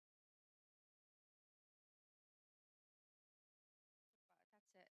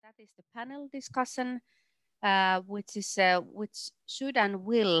That is the panel discussion, which should and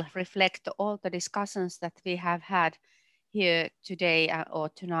will reflect all the discussions that we have had here today or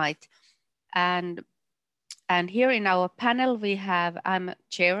tonight. And here in our panel, I'm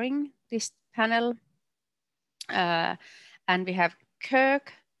chairing this panel, and we have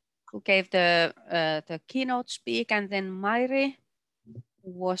Kirk, who gave the keynote speak, and then Mhairi,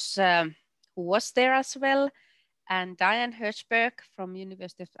 who was there as well, and Diane Hirshberg from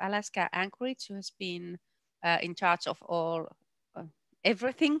University of Alaska Anchorage, who has been in charge of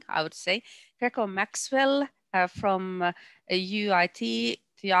everything, I would say. Gregor Maxwell from UIT,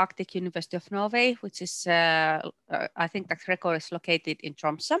 the Arctic University of Norway, which is, I think that Gregor is located in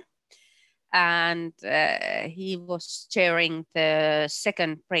Tromsø. And he was chairing the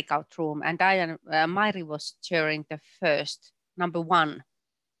second breakout room, and Diane Mhairi was chairing the first, #1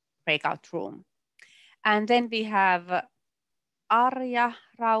 breakout room. And then we have Arja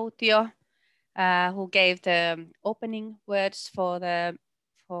Rautio, who gave the opening words for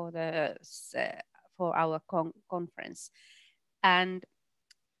our conference. And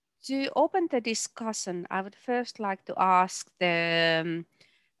to open the discussion, I would first like to ask the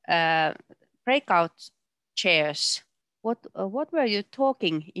breakout chairs, what were you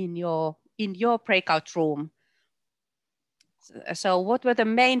talking in your breakout room? So what were the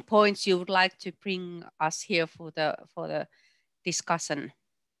main points you would like to bring us here for the discussion?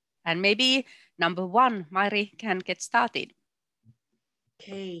 And maybe #1, Mhairi can get started.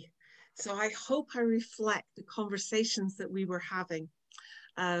 Okay, so I hope I reflect the conversations that we were having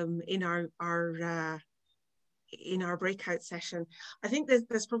in our breakout session. I think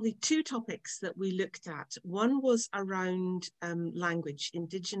there's probably two topics that we looked at. One was around language,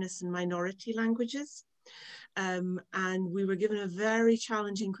 Indigenous and minority languages. And we were given a very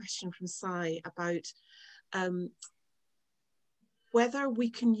challenging question from Sai about whether we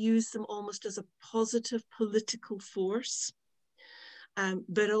can use them almost as a positive political force,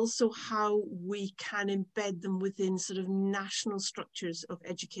 but also how we can embed them within sort of national structures of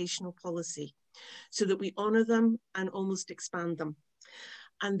educational policy so that we honor them and almost expand them.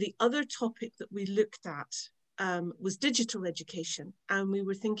 And the other topic that we looked at was digital education. And we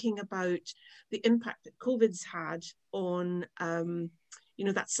were thinking about the impact that COVID's had on,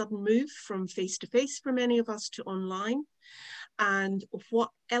 that sudden move from face-to-face for many of us to online, and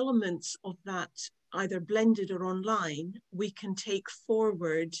what elements of that, either blended or online, we can take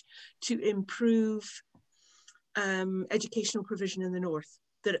forward to improve educational provision in the North.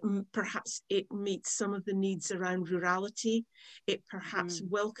 That perhaps it meets some of the needs around rurality. It perhaps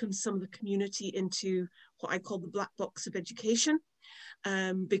welcomes some of the community into what I call the black box of education,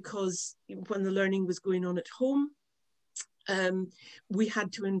 because when the learning was going on at home, we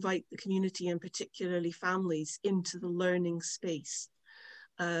had to invite the community and particularly families into the learning space.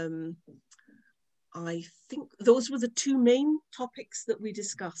 I think those were the two main topics that we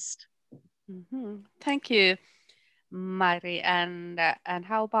discussed. Thank you, Mhairi. And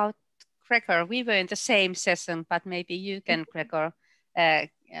how about Gregor? We were in the same session, but maybe you can, Gregor,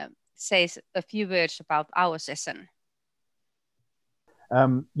 say a few words about our session.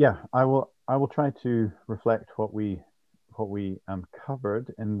 Yeah, I will try to reflect what we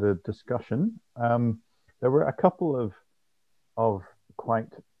covered in the discussion. There were a couple of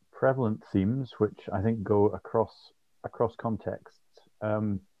quite prevalent themes which I think go across contexts.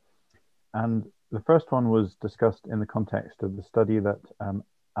 And the first one was discussed in the context of the study that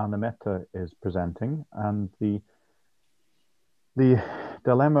Anna-Metta is presenting, and the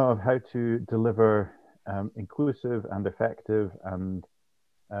dilemma of how to deliver inclusive and effective and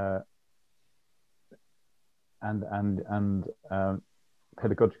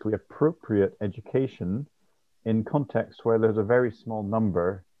pedagogically appropriate education in contexts where there's a very small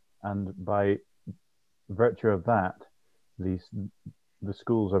number, and by virtue of that, the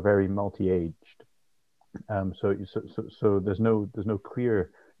schools are very multi-aged. So there's no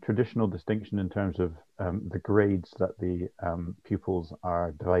clear traditional distinction in terms of the grades that the pupils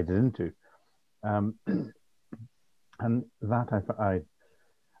are divided into, and that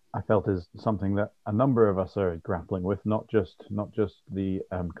I felt is something that a number of us are grappling with, not just the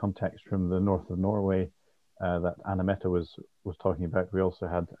context from the north of Norway that Anna-Metta was talking about. We also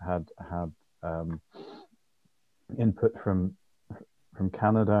had input from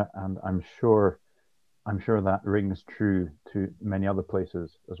Canada, and I'm sure that rings true to many other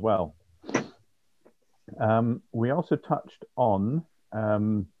places as well. We also touched on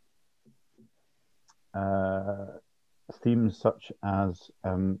themes such as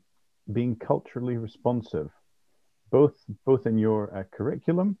being culturally responsive, both in your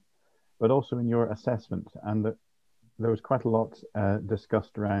curriculum, but also in your assessment, and there was quite a lot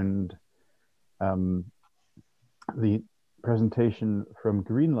discussed around the presentation from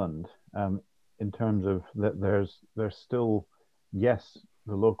Greenland in terms of that there's still, yes,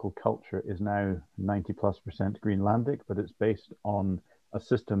 the local culture is now 90+% Greenlandic, but it's based on a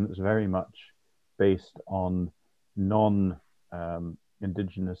system that's very much based on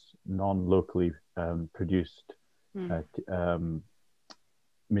non-indigenous, non-locally produced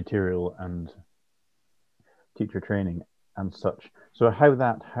material and teacher training and such. So how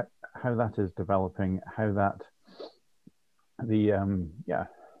that is developing, how that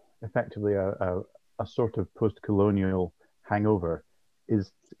effectively a sort of post-colonial hangover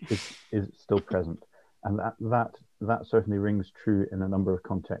is still present, and that certainly rings true in a number of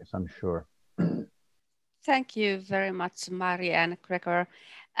contexts, I'm sure. Thank you very much, Mhairi and Gregor.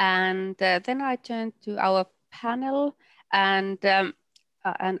 And then I turn to our panel and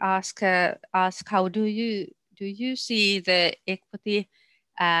ask how do you see the equity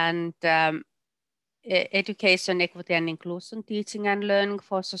and education, equity and inclusion, teaching and learning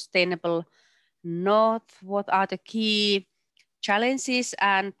for sustainable North? What are the key challenges,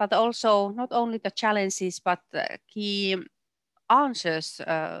 but also not only the challenges, but the key answers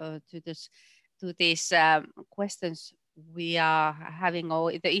to these questions we are having,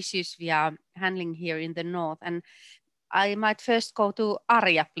 or the issues we are handling here in the North? And I might first go to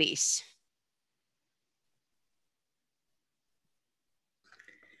Arja, please.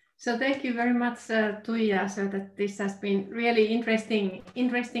 So thank you very much, Tuija. So that this has been really interesting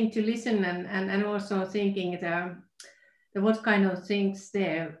to listen and also thinking the what kind of things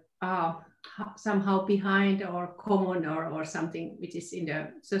there are somehow behind or common or something which is in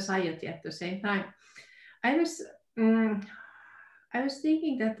the society at the same time. I was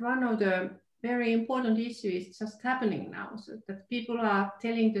thinking that one of the very important issues is just happening now, so that people are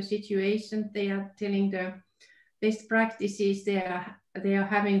telling the situation, they are telling the best practices they are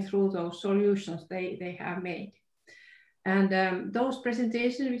having through those solutions they have made. And those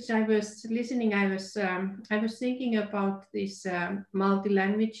presentations which I was listening, I was thinking about these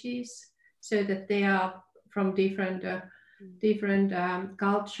multi-languages, so that they are from different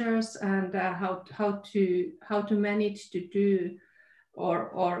cultures, and how to manage to do,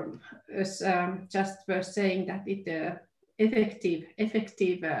 or as just were saying that it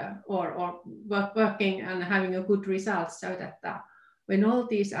effective or working and having a good result, so that when all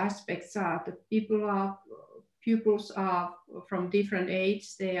these aspects are, the pupils are from different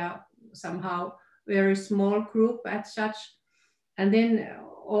age, they are somehow very small group as such, and then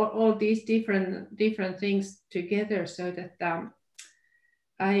all these different things together, so that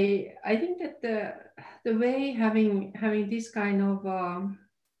I think that the way having this kind of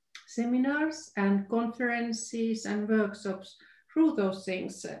seminars and conferences and workshops through those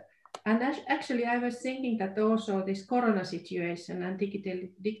things. And actually I was thinking that also this Corona situation and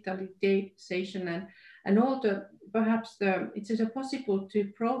digitalization and all perhaps it's possible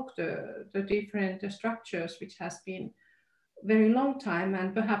to probe the different structures which has been very long time,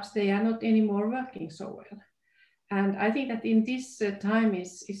 and perhaps they are not anymore working so well. And I think that in this time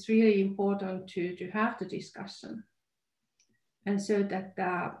it's really important to have the discussion. And so that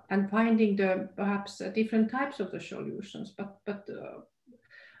and finding perhaps different types of the solutions, but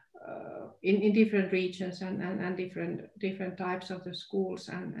in different regions and different types of the schools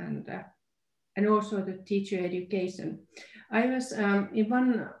and also the teacher education. I was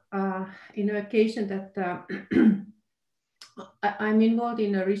in an occasion that I'm involved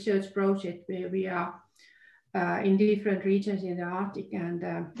in a research project where we are in different regions in the Arctic, and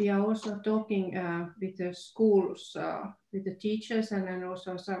we are also talking with the schools, with the teachers, and then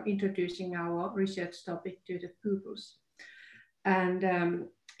also introducing our research topic to the pupils. And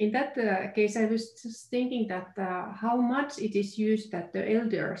in that case, I was just thinking that how much it is used that the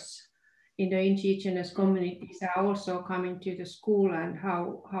elders in the indigenous communities are also coming to the school, and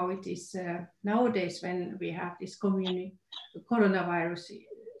how it is nowadays when we have this coronavirus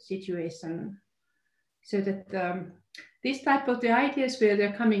situation. So that this type of the ideas where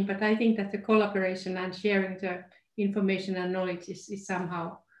they're coming, but I think that the collaboration and sharing the information and knowledge is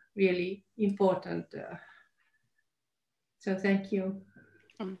somehow really important. So thank you.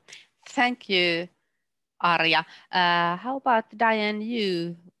 Thank you, Arja. How about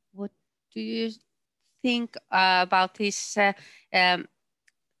Diane, what do you think about these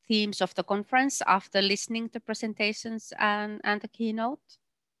themes of the conference after listening to presentations and the keynote?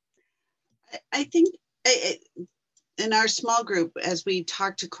 I think in our small group, as we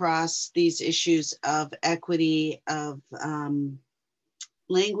talked across these issues of equity, of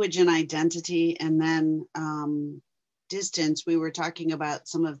language and identity, and then distance, we were talking about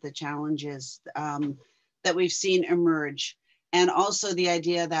some of the challenges that we've seen emerge. And also the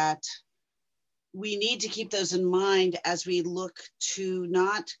idea that we need to keep those in mind as we look to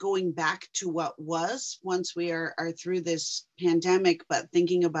not going back to what was once we are through this pandemic, but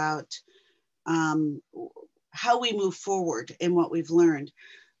thinking about how we move forward in what we've learned.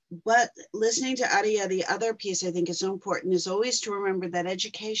 But listening to Arja, the other piece I think is so important is always to remember that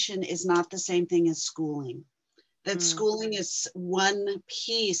education is not the same thing as schooling. That schooling is one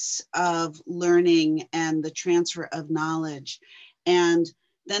piece of learning and the transfer of knowledge. And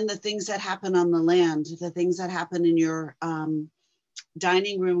then the things that happen on the land, the things that happen in your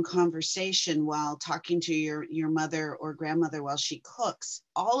dining room conversation while talking to your mother or grandmother while she cooks,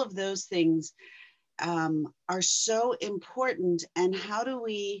 all of those things are so important. And how do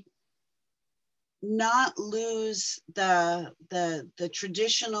we not lose the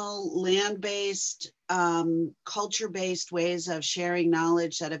traditional land-based, culture-based ways of sharing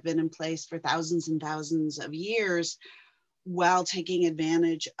knowledge that have been in place for thousands and thousands of years, while taking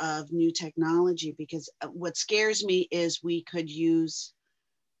advantage of new technology? Because what scares me is we could use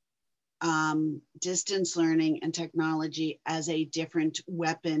distance learning and technology as a different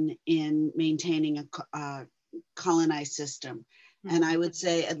weapon in maintaining a colonized system. And I would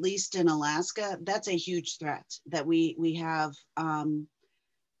say, at least in Alaska, that's a huge threat, that we have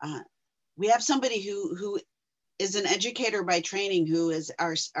somebody who is an educator by training, who is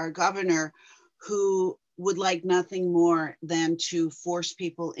our governor, who would like nothing more than to force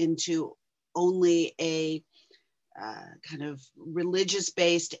people into only a kind of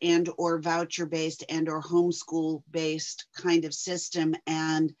religious-based and or voucher-based and or homeschool-based kind of system,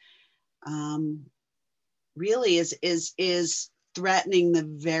 and really is threatening the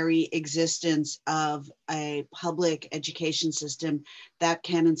very existence of a public education system that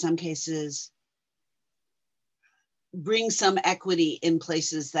can, in some cases, bring some equity in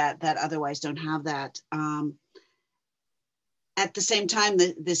places that otherwise don't have that. At the same time,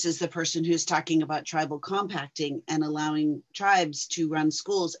 this is the person who's talking about tribal compacting and allowing tribes to run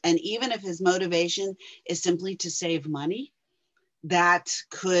schools. And even if his motivation is simply to save money, that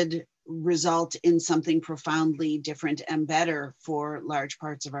could result in something profoundly different and better for large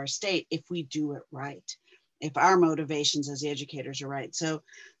parts of our state if we do it right, if our motivations as educators are right. So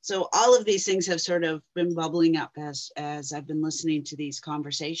all of these things have sort of been bubbling up as I've been listening to these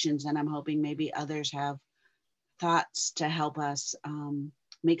conversations, and I'm hoping maybe others have thoughts to help us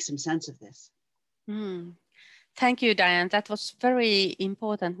make some sense of this. Thank you, Diane. That was very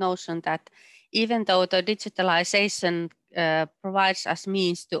important notion, that even though the digitalization provides us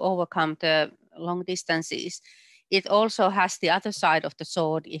means to overcome the long distances, it also has the other side of the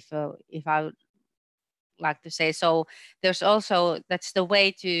sword, if I would like to say so. There's also, that's the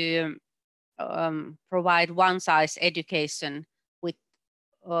way to provide one-size education with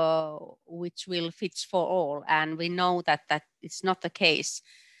which will fit for all, and we know that it's not the case.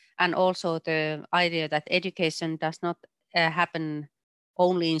 And also the idea that education does not happen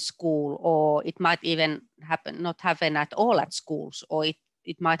only in school, or it might even not happen at all at schools, or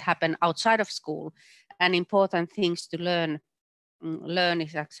it might happen outside of school. And important things to learn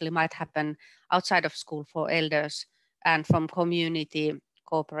is actually might happen outside of school for elders and from community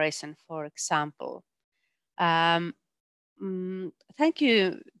cooperation, for example. Thank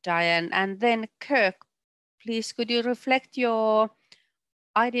you, Diane. And then Kirk, please, could you reflect your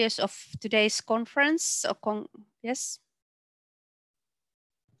ideas of today's conference? Yes.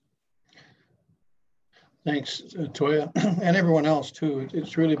 Thanks, Tuija, and everyone else too.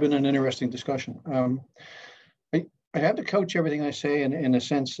 It's really been an interesting discussion. I have to couch everything I say in a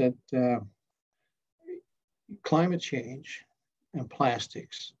sense that climate change and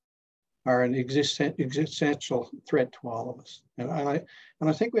plastics are an existential threat to all of us. And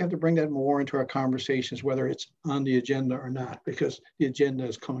I think we have to bring that more into our conversations, whether it's on the agenda or not, because the agenda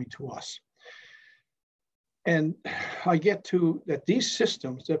is coming to us. And I get to that these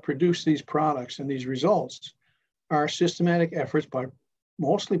systems that produce these products and these results are systematic efforts by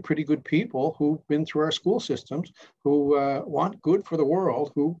mostly pretty good people who've been through our school systems, who want good for the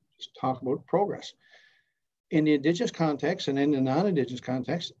world, who talk about progress. In the Indigenous context and in the non-Indigenous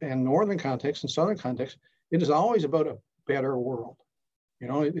context and Northern context and Southern context, it is always about a better world. You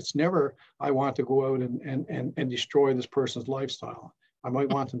know, it's never, I want to go out and destroy this person's lifestyle. I might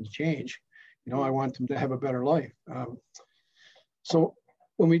want them to change. You know, I want them to have a better life. So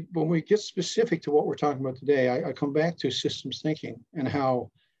when we get specific to what we're talking about today, I come back to systems thinking and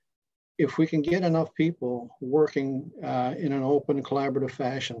how if we can get enough people working in an open, collaborative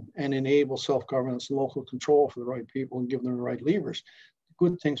fashion and enable self-governance and local control for the right people and give them the right levers,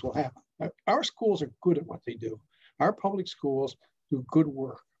 good things will happen. Our schools are good at what they do. Our public schools do good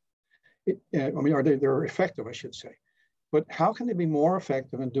work. or they're effective, I should say. But how can they be more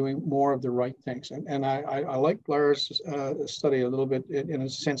effective in doing more of the right things? And I like Lars' study a little bit in a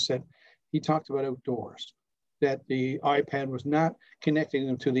sense that he talked about outdoors, that the iPad was not connecting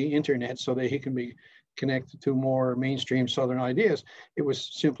them to the internet so that he can be connected to more mainstream Southern ideas. It was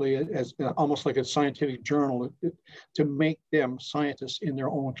simply as almost like a scientific journal to make them scientists in their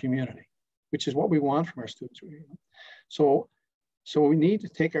own community, which is what we want from our students. So we need to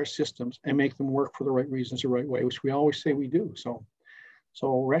take our systems and make them work for the right reasons, the right way, which we always say we do. So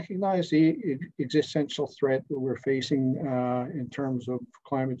recognize the existential threat that we're facing in terms of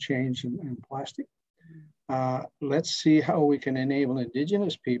climate change and plastic. Let's see how we can enable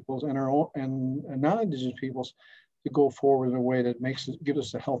Indigenous peoples and our own and non-Indigenous peoples to go forward in a way that gives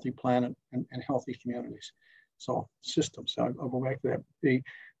us a healthy planet and healthy communities. So systems. I'll go back to that.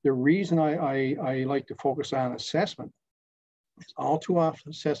 The reason I like to focus on assessment. All too often,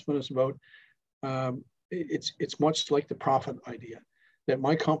 assessment is about, it's much like the profit idea, that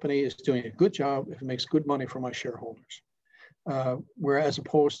my company is doing a good job if it makes good money for my shareholders. Whereas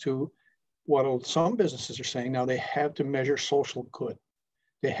opposed to what some businesses are saying now, they have to measure social good.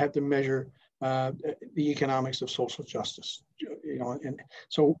 They have to measure the economics of social justice, and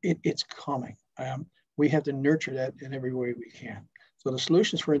so it's coming. We have to nurture that in every way we can. So the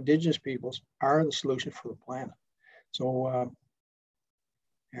solutions for Indigenous peoples are the solution for the planet. So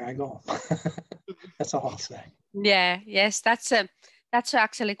here I go. That's all I'll say. Yes, that's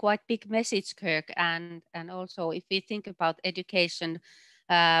actually quite big message, Kirk. And also, if we think about education,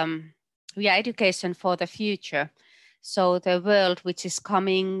 education for the future. So the world which is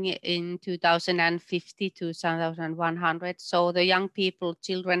coming in 2050, 2100. So the young people,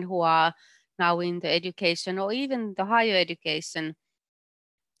 children who are now in the education or even the higher education,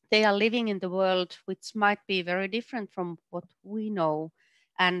 they are living in the world which might be very different from what we know.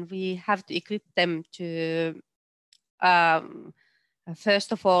 And we have to equip them to,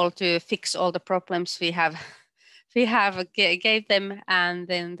 first of all, to fix all the problems we gave them, and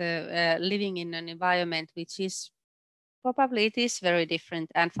then the living in an environment which is probably it is very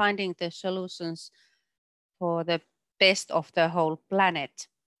different, and finding the solutions for the best of the whole planet.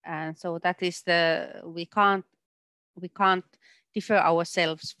 And so that is we can't differ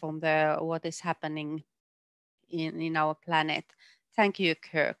ourselves from what is happening in our planet. Thank you,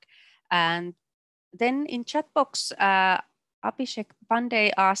 Kirk. And then in chat box, Abhishek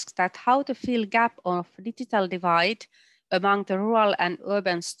Pandey asks that how to fill gap of digital divide among the rural and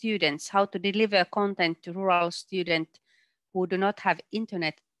urban students, how to deliver content to rural students who do not have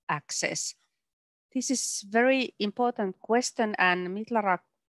internet access. This is very important question, and Mitlarak,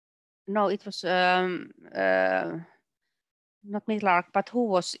 no, it was not Mitlarak, but who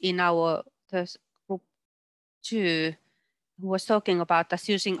was in our group 2, who was talking about us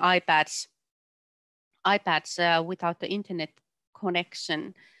using iPads without the internet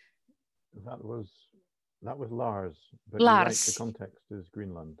connection. That was Lars. But Lars. You're right, the context is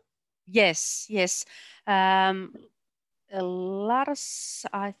Greenland. Yes. Lars,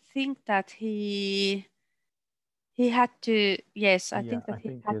 I think that he had to. Yes, I think that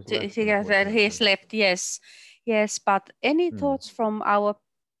he had to. He slept. Yes. But any thoughts from our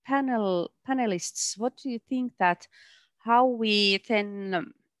panelists? What do you think that how we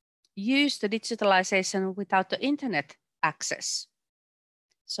then use the digitalization without the internet access?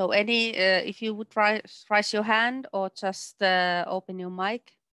 So if you would raise your hand or just open your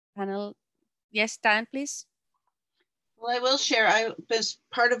mic, panel. Yes, Diane, please. Well, I will share. I was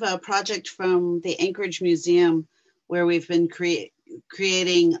part of a project from the Anchorage Museum where we've been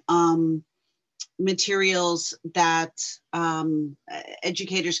creating materials that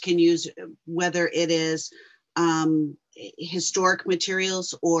educators can use, whether it is historic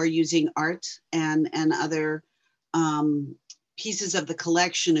materials or using art and other pieces of the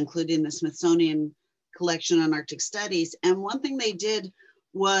collection, including the Smithsonian collection on Arctic studies. And one thing they did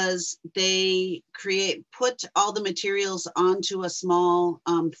was they put all the materials onto a small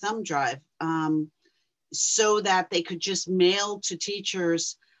thumb drive so that they could just mail to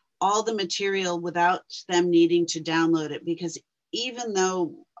teachers all the material without them needing to download it. Because even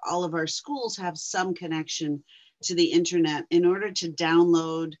though all of our schools have some connection to the internet, in order to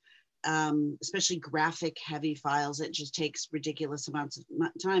download especially graphic heavy files, it just takes ridiculous amounts of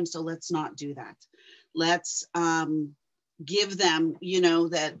time. So let's not do that. Let's give them,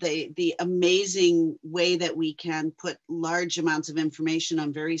 that the amazing way that we can put large amounts of information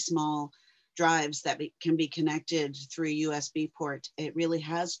on very small drives that can be connected through a USB port. It really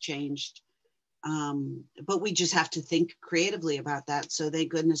has changed. But we just have to think creatively about that. So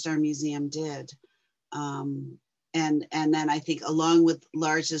thank goodness our museum did. And then I think along with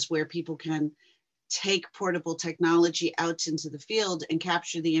large is where people can take portable technology out into the field and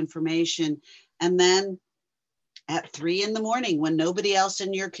capture the information. And then at 3 in the morning, when nobody else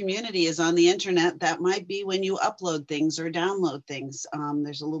in your community is on the internet, that might be when you upload things or download things.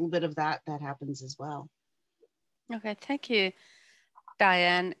 There's a little bit of that happens as well. Okay, thank you,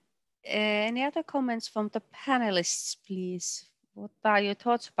 Diane. Any other comments from the panelists, please? What are your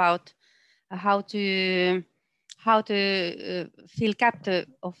thoughts about how to fill gap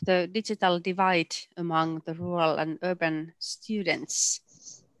of the digital divide among the rural and urban students?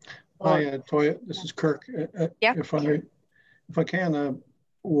 Hi, Tuija, this is Kirk. Yeah. If I can,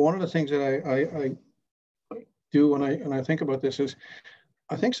 one of the things that I do when I think about this is,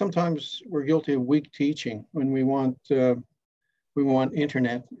 I think sometimes we're guilty of weak teaching when we want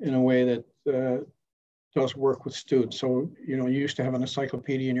internet in a way that does work with students. So, you used to have an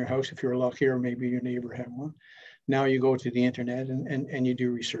encyclopedia in your house if you were lucky, or maybe your neighbor had one. Now you go to the internet and you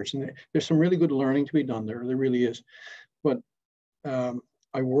do research. And there's some really good learning to be done there. There really is. But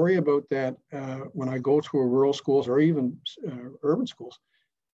I worry about that when I go to a rural schools or even urban schools,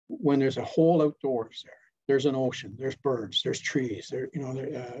 when there's a whole outdoors there. There's an ocean, there's birds, there's trees. If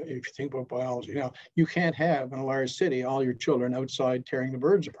you think about biology, you can't have in a large city all your children outside tearing the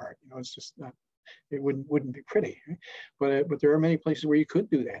birds apart. It's just not. It wouldn't be pretty. Right? But there are many places where you could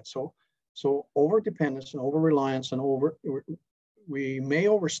do that. So over dependence and over reliance and we may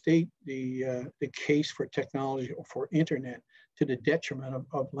overstate the case for technology or for internet to the detriment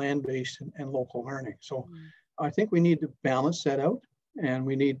of land-based and local learning. So I think we need to balance that out, and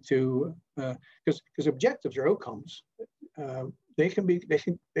we need to because objectives are outcomes. You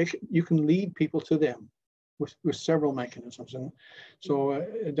can lead people to them with several mechanisms. And so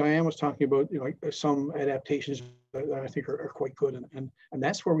Diane was talking about some adaptations that I think are quite good, and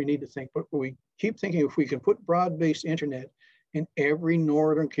that's where we need to think. But we keep thinking if we can put broad-based internet in every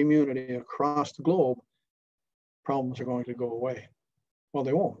northern community across the globe, problems are going to go away. Well,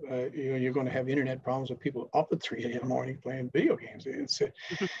 they won't. You're going to have internet problems with people up at 3 in the morning playing video games.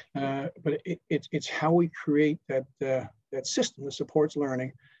 But it's how we create that system that supports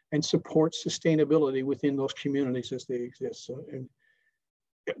learning and supports sustainability within those communities as they exist. So, and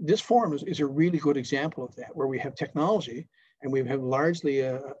this forum is a really good example of that, where we have technology and we have largely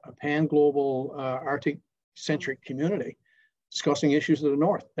a pan-global Arctic-centric community discussing issues of the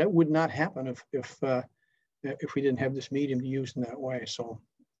North. That would not happen if we didn't have this medium to use in that way. So,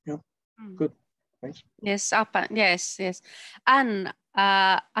 good. Thanks. Yes, yes. Anne,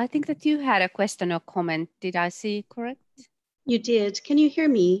 I think that you had a question or comment. Did I see correct? You did. Can you hear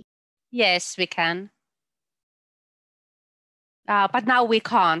me? Yes, we can. But now we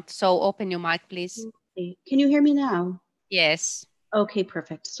can't. So open your mic, please. Okay. Can you hear me now? Yes. Okay,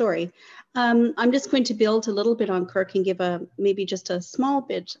 perfect. Sorry. I'm just going to build a little bit on Kirk and give maybe just a small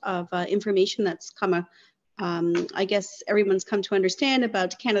bit of information that's come, I guess everyone's come to understand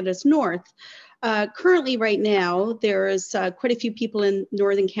about Canada's north. Currently, right now, there's quite a few people in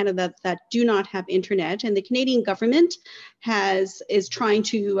northern Canada that do not have internet, and the Canadian government is going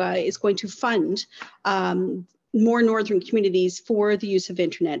to fund more northern communities for the use of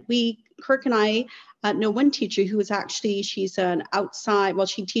internet. Kirk and I know one teacher who is actually, she's an outside, well,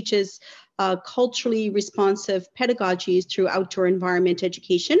 she teaches culturally responsive pedagogies through outdoor environment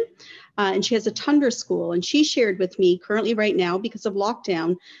education. And she has a tundra school, and she shared with me currently right now, because of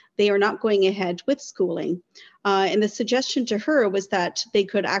lockdown, they are not going ahead with schooling. And the suggestion to her was that they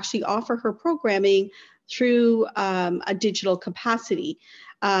could actually offer her programming through a digital capacity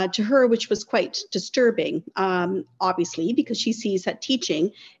to her, which was quite disturbing, obviously, because she sees that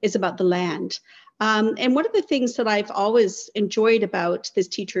teaching is about the land. And one of the things that I've always enjoyed about this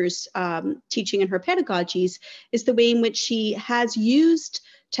teacher's teaching and her pedagogies is the way in which she has used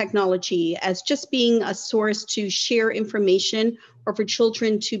technology as just being a source to share information, or for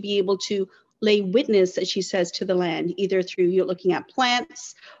children to be able to lay witness, as she says, to the land, either through looking at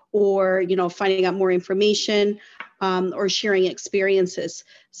plants or finding out more information or sharing experiences.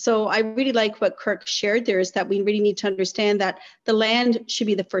 So I really like what Kirk shared there, is that we really need to understand that the land should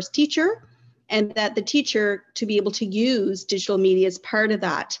be the first teacher, and that the teacher to be able to use digital media is part of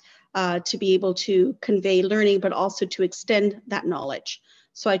that, to be able to convey learning, but also to extend that knowledge.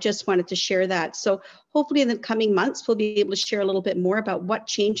 So I just wanted to share that. So hopefully in the coming months, we'll be able to share a little bit more about what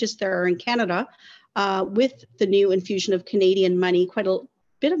changes there are in Canada with the new infusion of Canadian money, quite a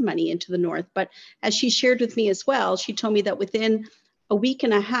bit of money into the north. But as she shared with me as well, she told me that within a week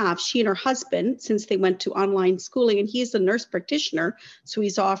and a half, she and her husband, since they went to online schooling, and he's a nurse practitioner, so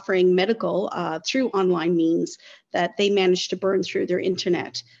he's offering medical through online means, that they managed to burn through their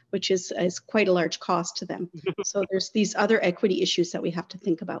internet, which is quite a large cost to them. So there's these other equity issues that we have to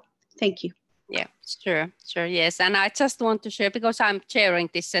think about. Thank you. Yeah, sure, yes. And I just want to share, because I'm chairing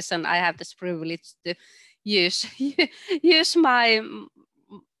this session, I have this privilege to use my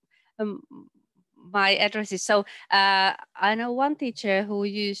my addresses. So I know one teacher who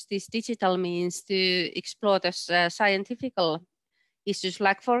used these digital means to explore the scientific issues,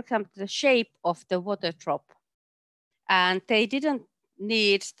 like, for example, the shape of the water drop. And they didn't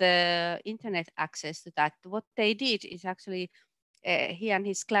need the internet access to that. What they did is actually, he and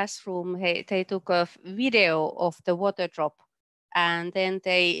his classroom, they took a video of the water drop, and then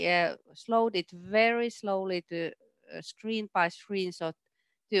they slowed it very slowly to screen by screen, so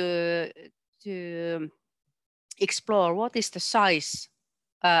to explore what is the size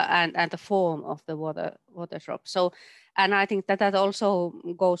and the form of the water drop. So, and I think that also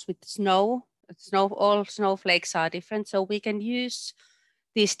goes with snow. All snowflakes are different, so we can use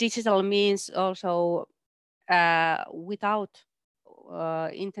these digital means also without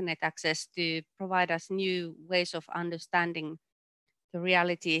internet access to provide us new ways of understanding the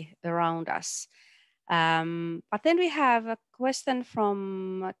reality around us. But then we have a question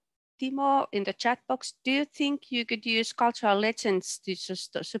from Timo in the chat box. Do you think you could use cultural legends to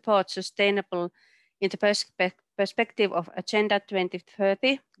support sustainable in the perspective of Agenda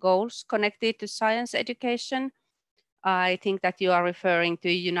 2030 goals connected to science education? I think that you are referring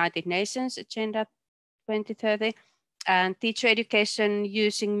to United Nations Agenda 2030, and teacher education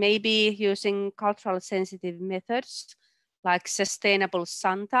using cultural sensitive methods like sustainable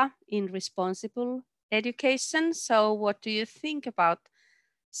Santa in responsible education. So what do you think about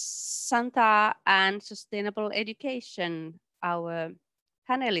Santa and sustainable education? Our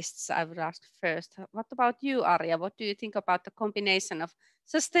panelists, I would ask first. What about you, Arja? What do you think about the combination of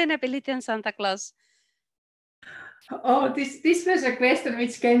sustainability and Santa Claus? Oh, this was a question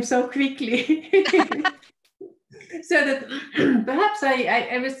which came so quickly. So that perhaps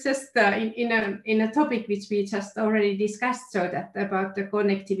I was just in a topic which we just already discussed, so that about the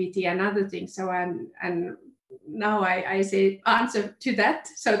connectivity and other things. So and now I say answer to that,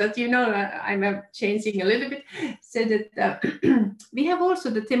 so that you know I'm changing a little bit. So that we have also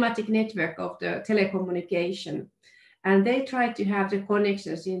the thematic network of the telecommunication, and they try to have the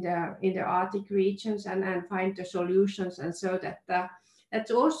connections in the Arctic regions and find the solutions, and so that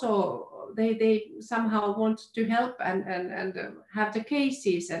that's also they somehow want to help and have the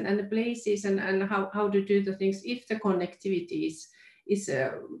cases and the places and how to do the things if the connectivity is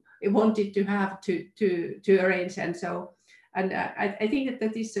wanted to have to arrange, and so, and I think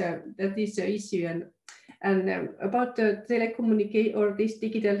that is an issue, and about the telecommunication or this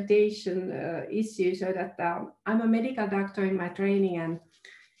digitalization issue, so that I'm a medical doctor in my training,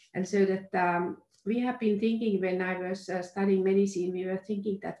 and so that we have been thinking, when I was studying medicine, we were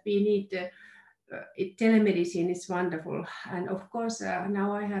thinking that we need telemedicine is wonderful, and of course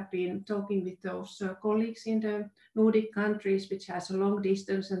now I have been talking with those colleagues in the Nordic countries which has a long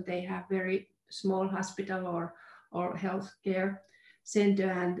distance and they have very small hospital or healthcare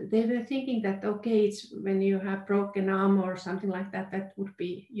center, and they were thinking that okay, it's when you have broken arm or something like that, that would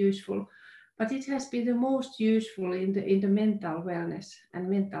be useful, but it has been the most useful in the mental wellness and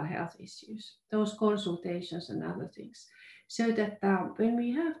mental health issues, those consultations and other things. So that when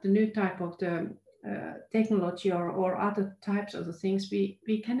we have the new type of the technology or other types of the things,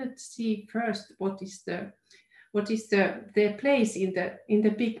 we cannot see first what is their place in the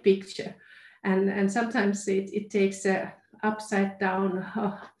big picture, and sometimes it takes upside down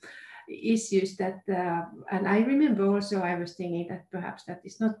issues that and I remember also I was thinking that perhaps that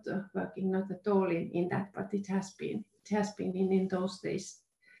is not working not at all in that, but it has been in those days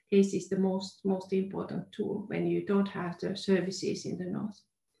cases the most important tool when you don't have the services in the north.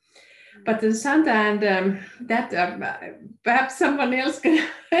 But the Santa and that perhaps someone else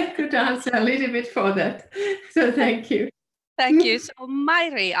could answer a little bit for that. So thank you. Thank you. So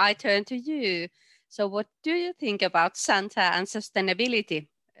Mhairi, I turn to you. So what do you think about Santa and sustainability?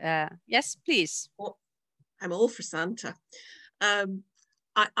 Yes, please. Well, I'm all for Santa.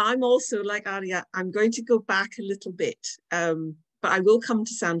 I'm also like Arja, I'm going to go back a little bit, but I will come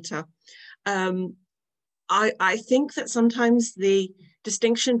to Santa. I think that sometimes the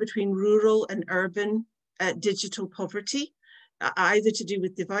distinction between rural and urban digital poverty, either to do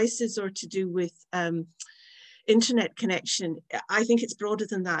with devices or to do with internet connection, I think it's broader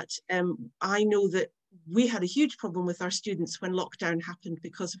than that. I know that we had a huge problem with our students when lockdown happened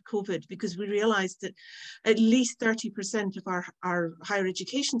because of COVID, because we realized that at least 30% of our higher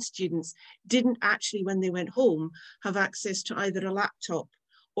education students didn't actually, when they went home, have access to either a laptop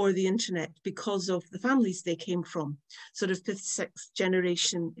or the internet because of the families they came from, sort of 5th, 6th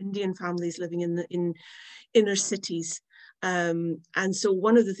generation Indian families living in inner cities. And so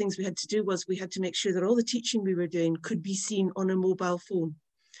one of the things we had to do was we had to make sure that all the teaching we were doing could be seen on a mobile phone.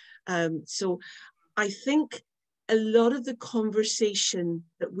 So I think a lot of the conversation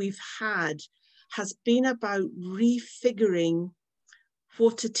that we've had has been about refiguring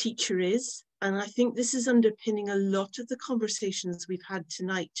what a teacher is. And I think this is underpinning a lot of the conversations we've had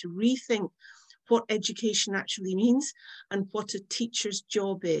tonight, to rethink what education actually means and what a teacher's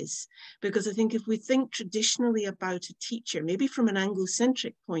job is. Because I think if we think traditionally about a teacher, maybe from an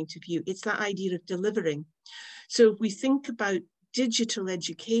Anglo-centric point of view, it's that idea of delivering. So if we think about digital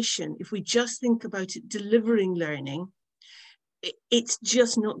education, if we just think about it delivering learning, it's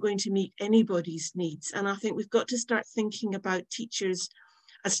just not going to meet anybody's needs. And I think we've got to start thinking about teachers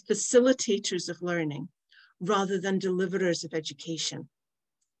as facilitators of learning rather than deliverers of education.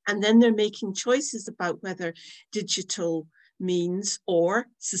 And then they're making choices about whether digital means or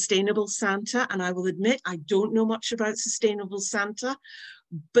sustainable Santa. And I will admit, I don't know much about sustainable Santa,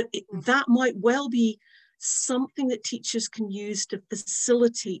 but that might well be something that teachers can use to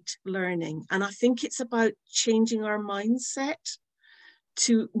facilitate learning. And I think it's about changing our mindset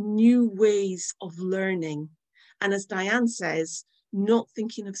to new ways of learning. And as Diane says, not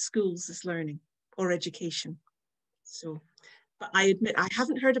thinking of schools as learning or education. So, but I admit I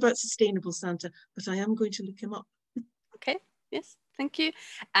haven't heard about sustainable Santa, but I am going to look him up. Okay, yes, thank you.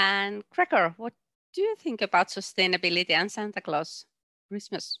 And Gregor, what do you think about sustainability and Santa Claus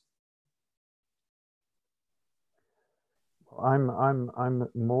Christmas? I'm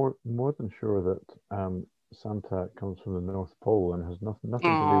more than sure that Santa comes from the North Pole and has nothing to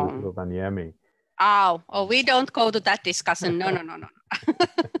do with Rovaniemi. Oh, we don't go to that discussion. No.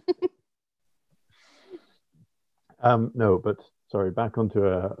 No, but sorry, back onto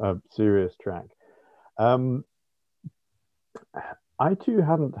a serious track. I too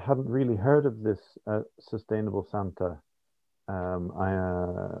hadn't really heard of this sustainable Santa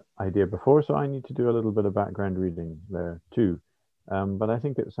idea before, so I need to do a little bit of background reading there too. But I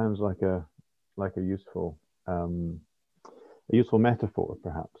think it sounds like a useful metaphor,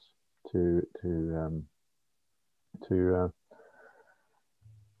 perhaps, to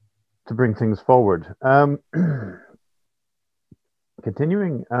bring things forward.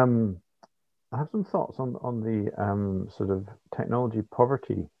 Continuing, I have some thoughts on the sort of technology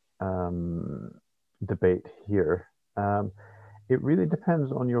poverty debate here. It really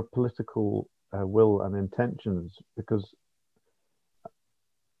depends on your political will and intentions, because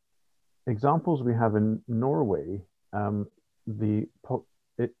examples we have in Norway,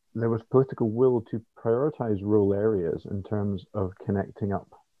 there was political will to prioritize rural areas in terms of connecting up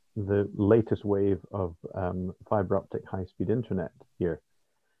the latest wave of fiber optic high-speed internet here.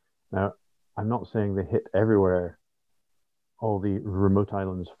 Now, I'm not saying they hit everywhere, all the remote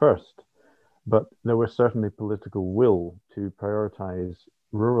islands first, but there was certainly political will to prioritize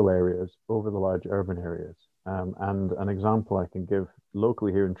rural areas over the large urban areas. And an example I can give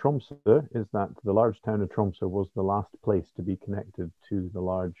locally here in Tromsø is that the large town of Tromsø was the last place to be connected to the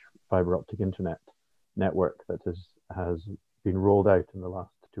large fiber optic internet network that has been rolled out in the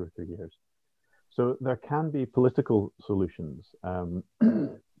last 2 or 3 years. So there can be political solutions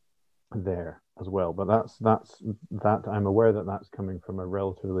there as well, but that I'm aware that that's coming from a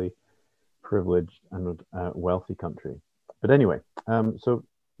relatively privileged and wealthy country. But anyway, so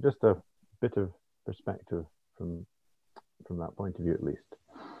just a bit of perspective from that point of view, at least.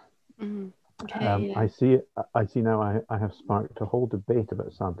 Mm-hmm. Okay, yeah. I see now I have sparked a whole debate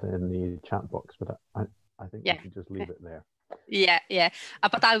about Santa in the chat box, but I think we can just leave it there. Yeah.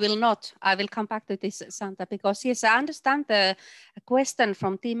 But I will not. I will come back to this, Santa, because yes, I understand the question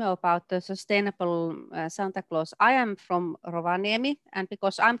from Timo about the sustainable Santa Claus. I am from Rovaniemi, and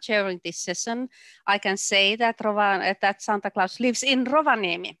because I'm chairing this session, I can say that that Santa Claus lives in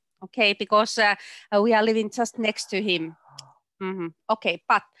Rovaniemi. Okay, because we are living just next to him. Mm-hmm. Okay,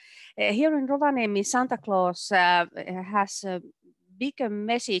 but here in Rovaniemi, Santa Claus has a bigger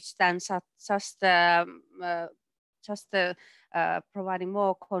message than just providing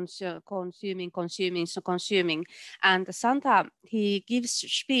more consuming. And Santa, he gives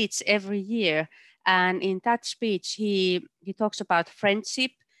speech every year, and in that speech he talks about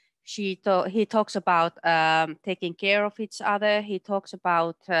friendship. He talks about taking care of each other. He talks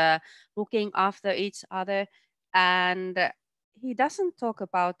about looking after each other, and he doesn't talk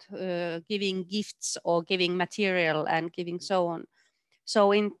about giving gifts or giving material and giving so on.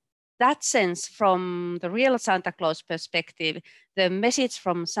 So in that sense, from the real Santa Claus perspective, the message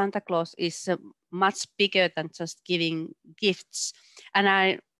from Santa Claus is much bigger than just giving gifts. And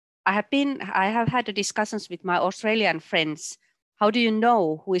I have had discussions with my Australian friends. How do you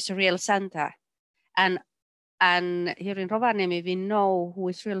know who is a real Santa? And here in Rovaniemi, we know who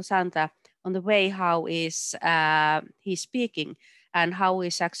is real Santa on the way how is he's speaking and how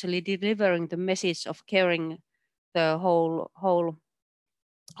he's actually delivering the message of caring the whole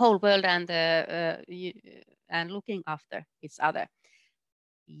world and and looking after each other.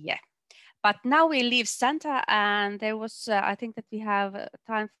 Yeah. But now we leave Santa, and there was I think that we have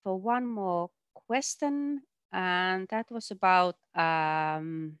time for one more question, and that was about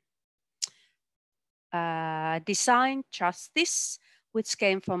design justice, which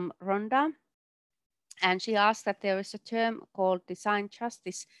came from Rhonda. And she asked that there is a term called design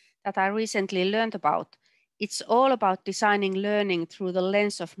justice that I recently learned about. It's all about designing learning through the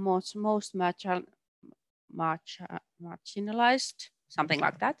lens of most marginalized, something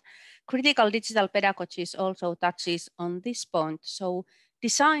like that. Critical digital pedagogy also touches on this point. So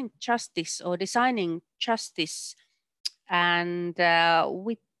design justice or designing justice. And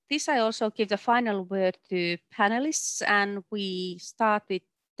with this, I also give the final word to panelists, and we start with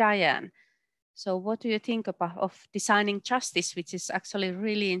Diane. So what do you think of designing justice, which is actually a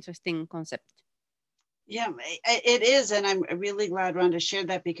really interesting concept? Yeah, it is. And I'm really glad Rhonda shared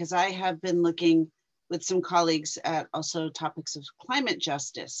that, because I have been looking with some colleagues at also topics of climate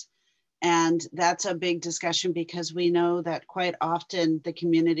justice. And that's a big discussion, because we know that quite often the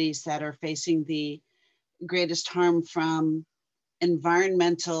communities that are facing the greatest harm from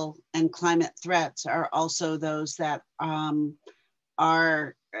environmental and climate threats are also those that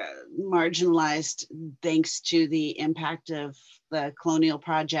are marginalized thanks to the impact of the colonial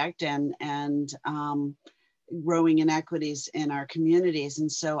project and growing inequities in our communities.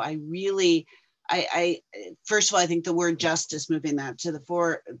 And so I first of all, I think the word justice, moving that to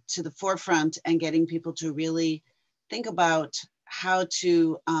the forefront and getting people to really think about how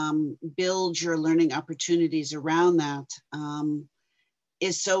to build your learning opportunities around that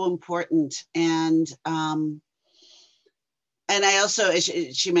is so important. And I also, as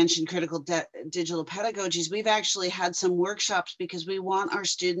she mentioned, critical digital pedagogies. We've actually had some workshops because we want our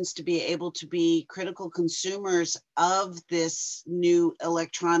students to be able to be critical consumers of this new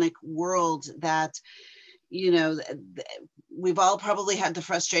electronic world that, you know, we've all probably had the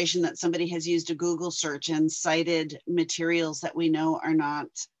frustration that somebody has used a Google search and cited materials that we know are not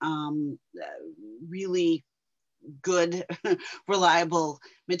really good, reliable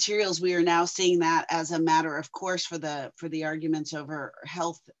materials. We are now seeing that as a matter of course for the arguments over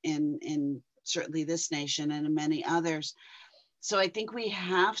health in certainly this nation and in many others. So I think we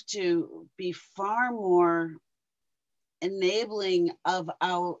have to be far more enabling of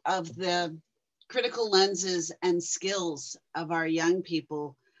the critical lenses and skills of our young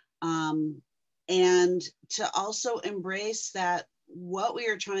people, and to also embrace that what we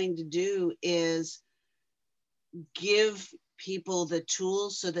are trying to do is give people the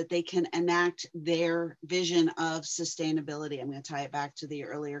tools so that they can enact their vision of sustainability. I'm going to tie it back to the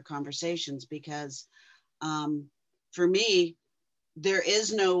earlier conversations, because for me, there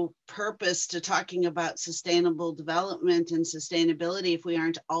is no purpose to talking about sustainable development and sustainability if we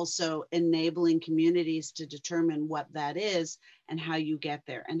aren't also enabling communities to determine what that is and how you get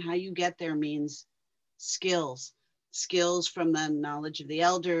there. And how you get there means skills from the knowledge of the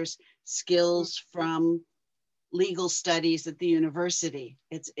elders, skills from legal studies at the university.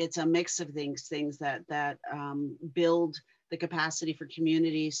 It's a mix of things that build the capacity for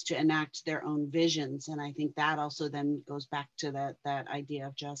communities to enact their own visions. And I think that also then goes back to that idea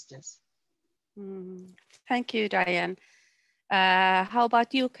of justice. Thank you, Diane. How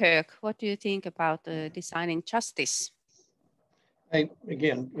about you, Kirk? What do you think about designing justice?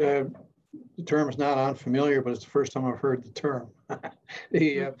 Again, the term is not unfamiliar, but it's the first time I've heard the term.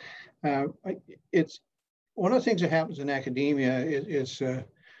 It's one of the things that happens in academia is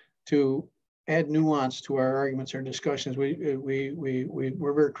to add nuance to our arguments or discussions. We're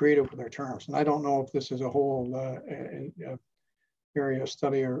very creative with our terms, and I don't know if this is a whole area of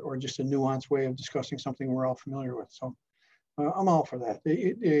study or just a nuanced way of discussing something we're all familiar with. So I'm all for that.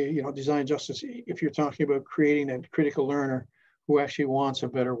 You know, design justice. If you're talking about creating a critical learner who actually wants a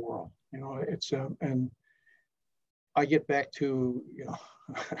better world, you know, it's and I get back to, you know,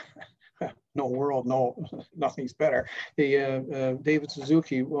 no world, no, nothing's better. David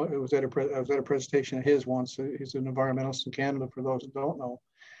Suzuki was at a presentation of his once. He's an environmentalist in Canada, for those that don't know.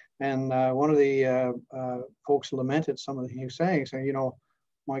 And one of the folks lamented some of the things he was saying, you know,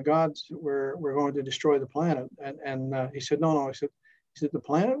 my God, we're going to destroy the planet. And he said, no. He said, the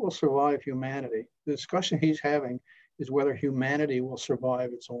planet will survive humanity. The discussion he's having is whether humanity will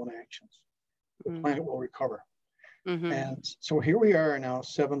survive its own actions. The planet will recover. And so here we are now,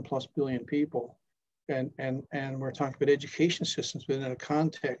 7+ billion people, and we're talking about education systems within a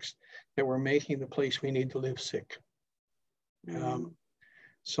context that we're making the place we need to live sick.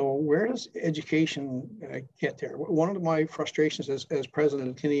 So where does education get there? One of my frustrations as president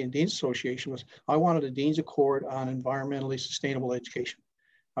of the Canadian Deans Association was I wanted a Dean's Accord on environmentally sustainable education.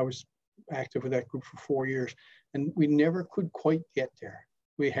 I was active with that group for 4 years, and we never could quite get there.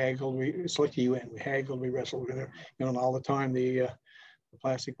 We haggled, it's like the UN, we haggled, we wrestled with it, you know, and all the time the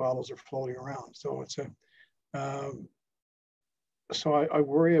plastic bottles are floating around. So it's so I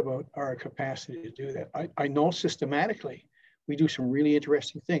worry about our capacity to do that. I know systematically we do some really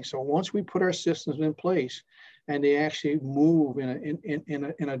interesting things. So once we put our systems in place and they actually move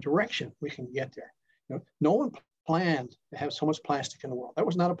in a direction, we can get there. You know, no one planned to have so much plastic in the world. That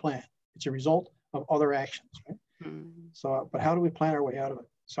was not a plan. It's a result of other actions, right? So, but how do we plan our way out of it?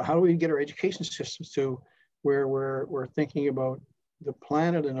 So how do we get our education systems to where we're thinking about the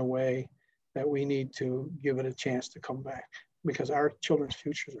planet in a way that we need to give it a chance to come back, because our children's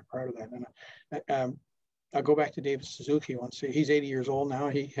futures are part of that. And I'll go back to David Suzuki once. He's 80 years old now.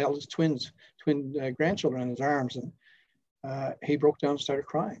 He held his twin grandchildren in his arms, and he broke down and started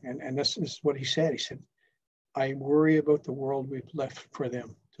crying. And this is what he said. He said, I worry about the world we've left for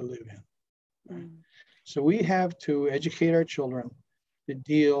them to live in. Right? So we have to educate our children to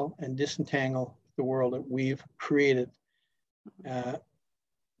deal and disentangle the world that we've created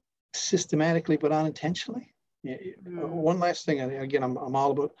systematically but unintentionally. One last thing, again, I'm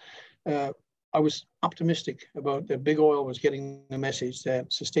all about, I was optimistic about that big oil was getting the message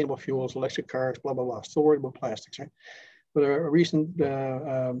that sustainable fuels, electric cars, blah, blah, blah. Still worried about plastics, right? But a recent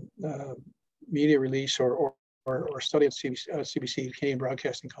media release or study at CBC, the Canadian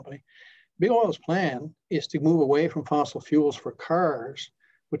Broadcasting Company, Big Oil's plan is to move away from fossil fuels for cars,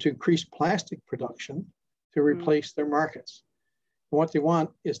 but to increase plastic production to replace their markets. And what they want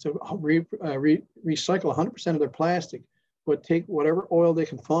is to recycle 100% of their plastic, but take whatever oil they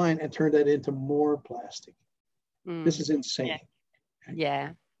can find and turn that into more plastic. This is insane.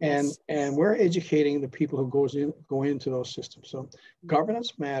 Yeah. And we're educating the people who go into those systems. So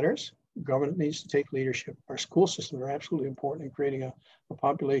governance matters. Government needs to take leadership. Our school systems are absolutely important in creating a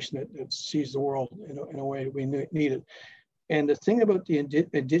population that sees the world in a way that we need it. And the thing about the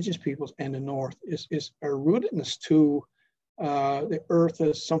indigenous peoples and the North is our rootedness to the earth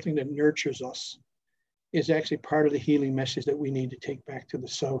as something that nurtures us is actually part of the healing message that we need to take back to the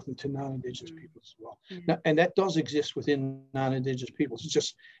South and to non-Indigenous peoples as well. Now, and that does exist within non-Indigenous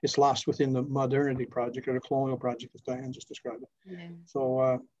peoples. It's lost within the modernity project or the colonial project, as Diane just described it.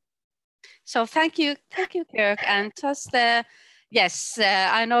 So thank you, Kirk. And just yes,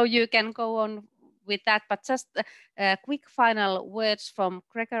 I know you can go on with that, but just quick final words from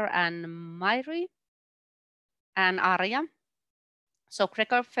Gregor and Mhairi and Arja. So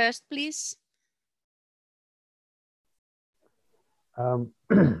Gregor first, please.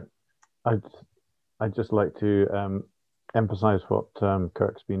 I'd just like to emphasize what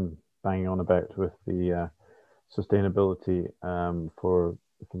Kirk's been banging on about with the sustainability for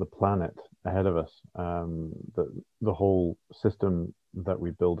the planet ahead of us. The whole system that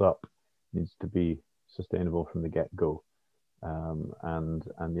we build up needs to be sustainable from the get-go, and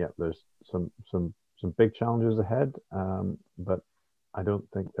yet there's some big challenges ahead, but I don't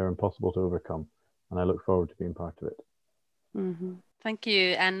think they're impossible to overcome, and I look forward to being part of it. Thank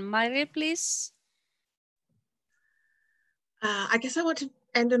you. And Mhairi, please. I guess I want to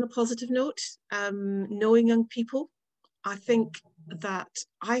end on a positive note. Knowing young people, I think that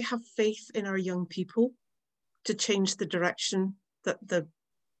I have faith in our young people to change the direction that the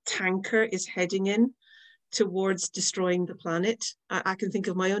tanker is heading in towards destroying the planet. I can think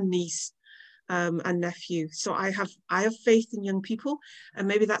of my own niece and nephew. So I have faith in young people, and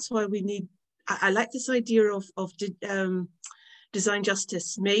maybe that's why we need. I like this idea of design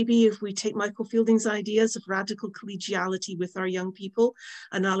justice. Maybe if we take Michael Fielding's ideas of radical collegiality with our young people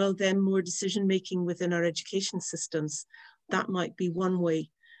and allow them more decision making within our education systems, that might be one way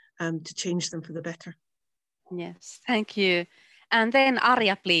to change them for the better. Yes, thank you. And then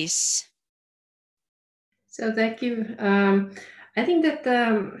Arja, please. So thank you. I think that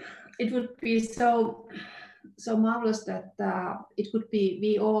it would be so so marvelous that it could be,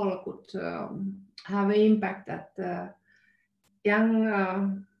 we all could have an impact that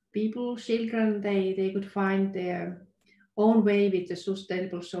young people, children, they could find their own way with the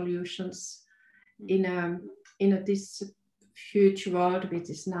sustainable solutions in this huge world, which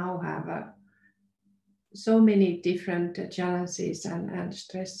is now have so many different challenges and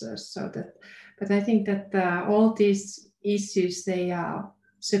stressors. So that, but I think that all these issues, they are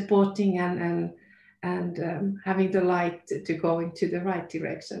supporting and having the light to go into the right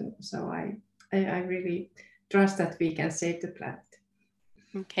direction. So I really trust that we can save the planet.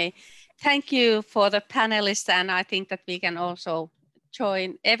 Okay, thank you for the panelists, and I think that we can also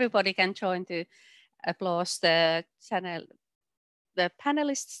join, everybody can join to applause the channel, the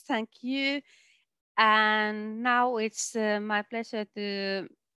panelists. Thank you. And now it's my pleasure to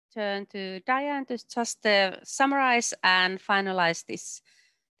turn to Diane to just summarize and finalize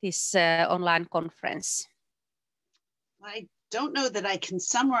this online conference. I don't know that I can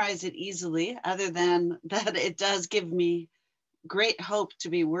summarize it easily, other than that it does give me great hope to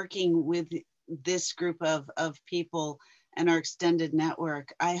be working with this group of people and our extended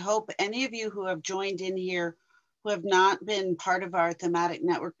network. I hope any of you who have joined in here who have not been part of our thematic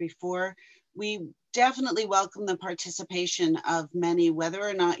network before, we definitely welcome the participation of many. Whether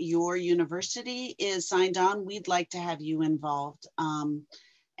or not your university is signed on, we'd like to have you involved.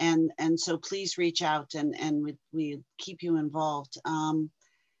 And so please reach out and we keep you involved.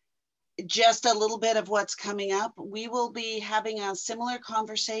 Just a little bit of what's coming up. We will be having a similar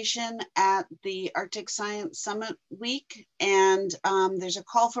conversation at the Arctic Science Summit Week. And there's a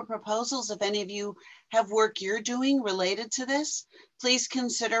call for proposals. If any of you have work you're doing related to this, please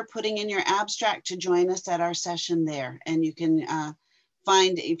consider putting in your abstract to join us at our session there. And you can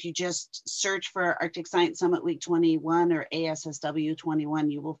find, if you just search for Arctic Science Summit Week 21 or ASSW 21,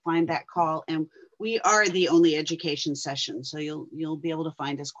 you will find that call. And we are the only education session, so you'll be able to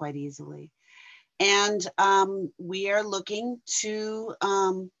find us quite easily. And we are looking to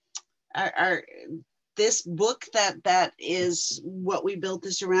this book that is what we built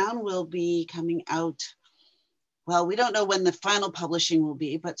this around will be coming out. Well, we don't know when the final publishing will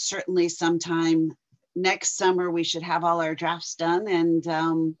be, but certainly sometime next summer we should have all our drafts done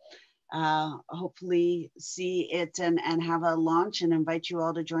and hopefully see it and have a launch and invite you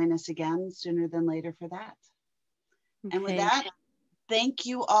all to join us again sooner than later for that. Okay. And with that, thank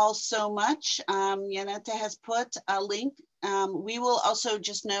you all so much. Janette has put a link. We will also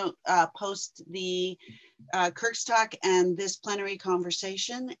just note, post the Kirk's talk and this plenary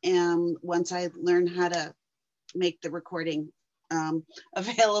conversation. And once I learn how to make the recording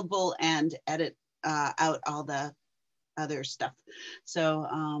available and edit out all the other stuff. So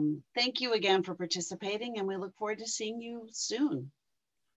thank you again for participating, and we look forward to seeing you soon.